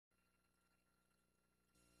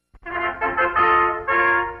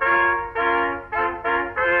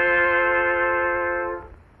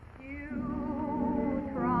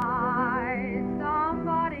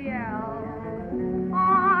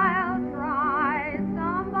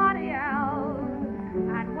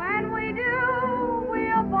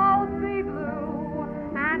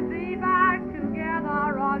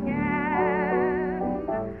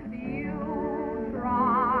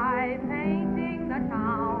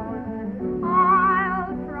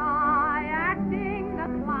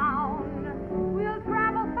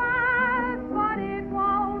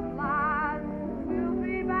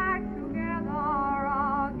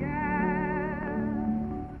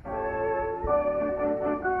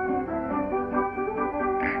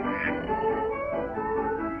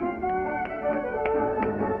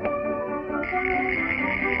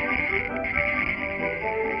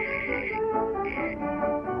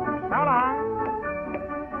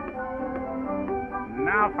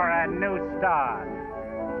Now for a new start.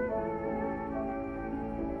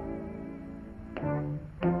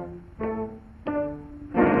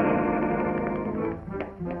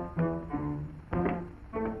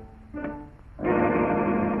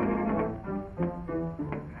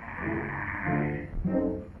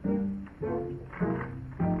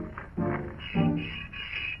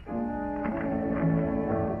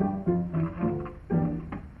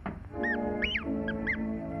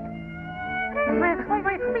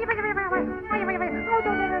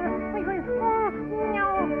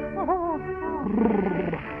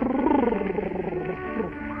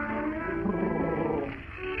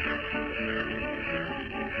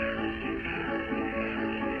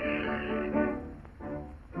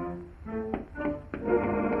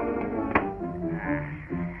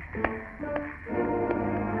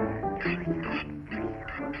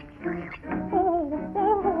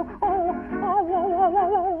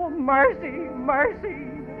 Mercy, mercy.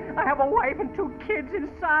 I have a wife and 2 kids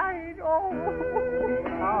inside. Oh.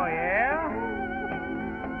 Oh, yeah?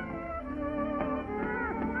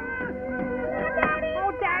 Daddy.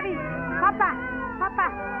 Oh, Daddy. Papa. Papa.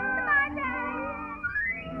 Come on, Daddy.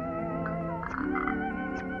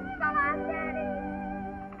 Come on, Daddy.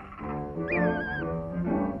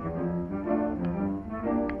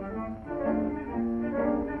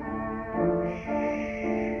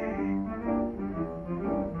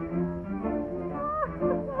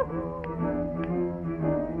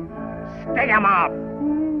 Stick 'em up!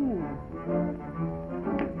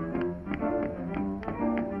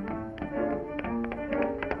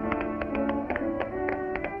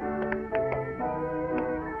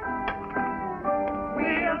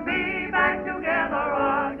 We'll be back together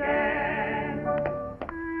again.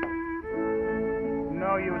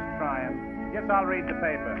 No use trying. Guess I'll read the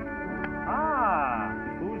paper. Ah,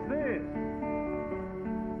 who's this?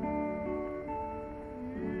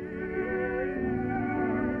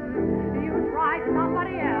 You try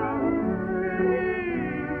somebody else.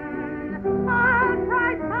 I'll try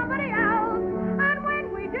somebody else. And when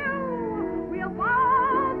we do, we'll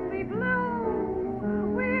both be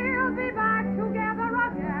blue. We'll be back together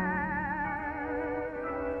again.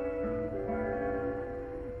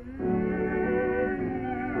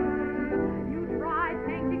 You try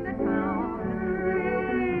painting the town.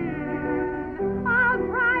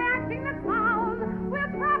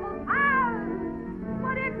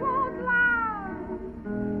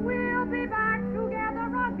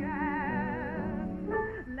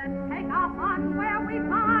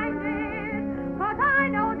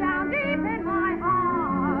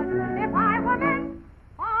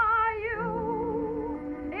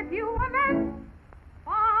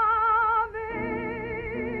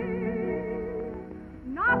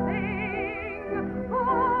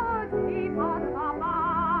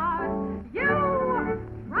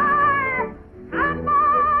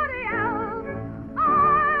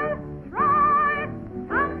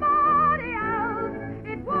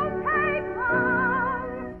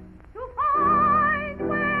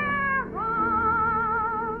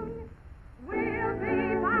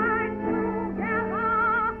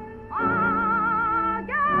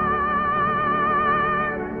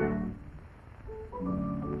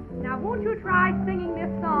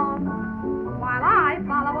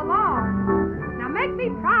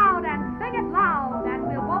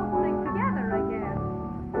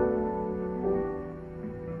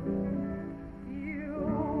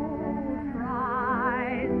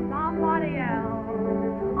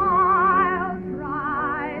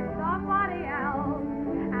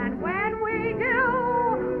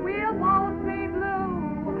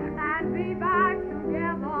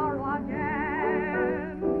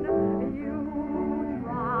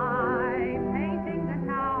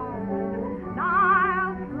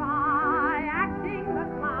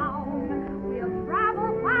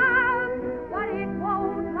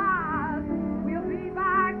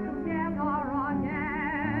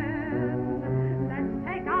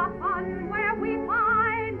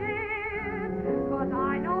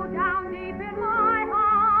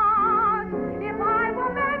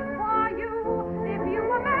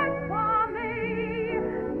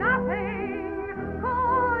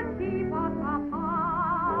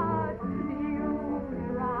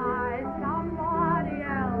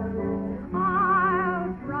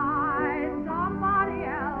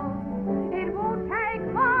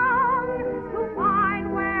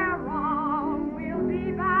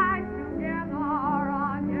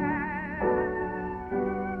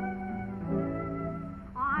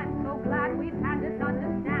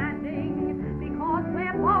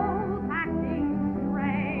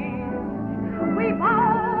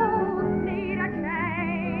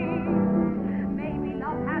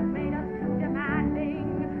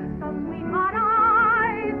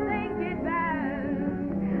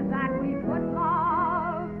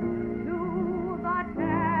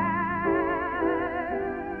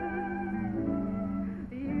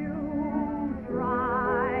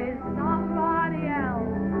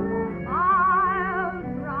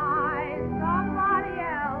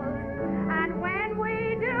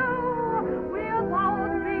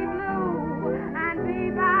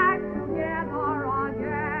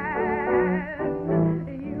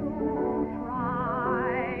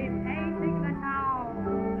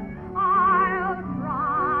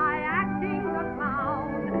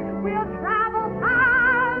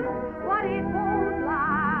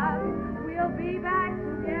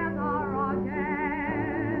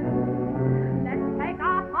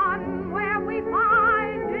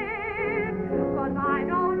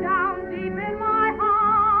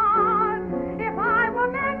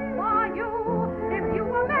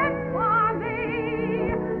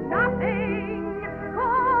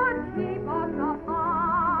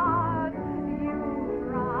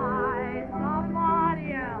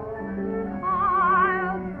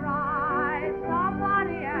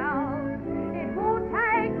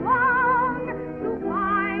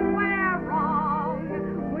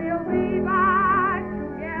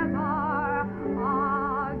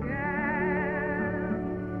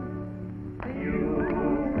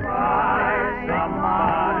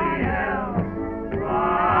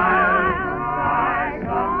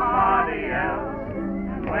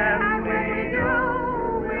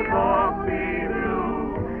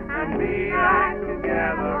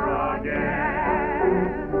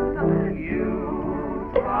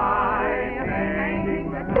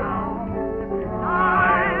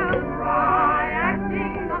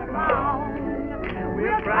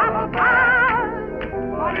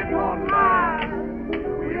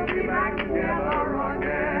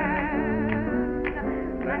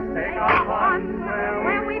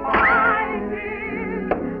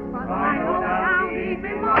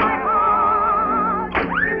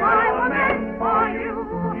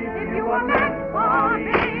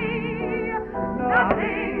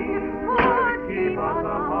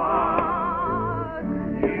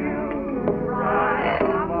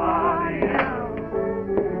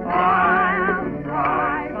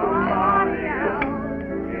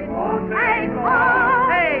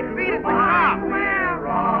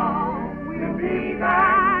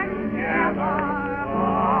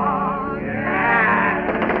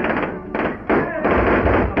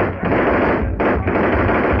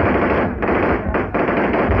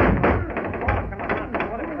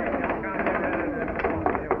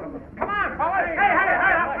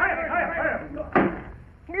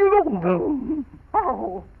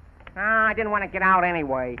 I didn't want to get out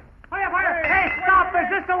anyway. Hurry up, hurry up. Hey, stop. Is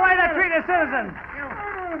this the way they treat a citizen?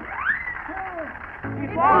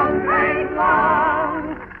 It won't take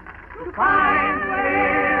long to find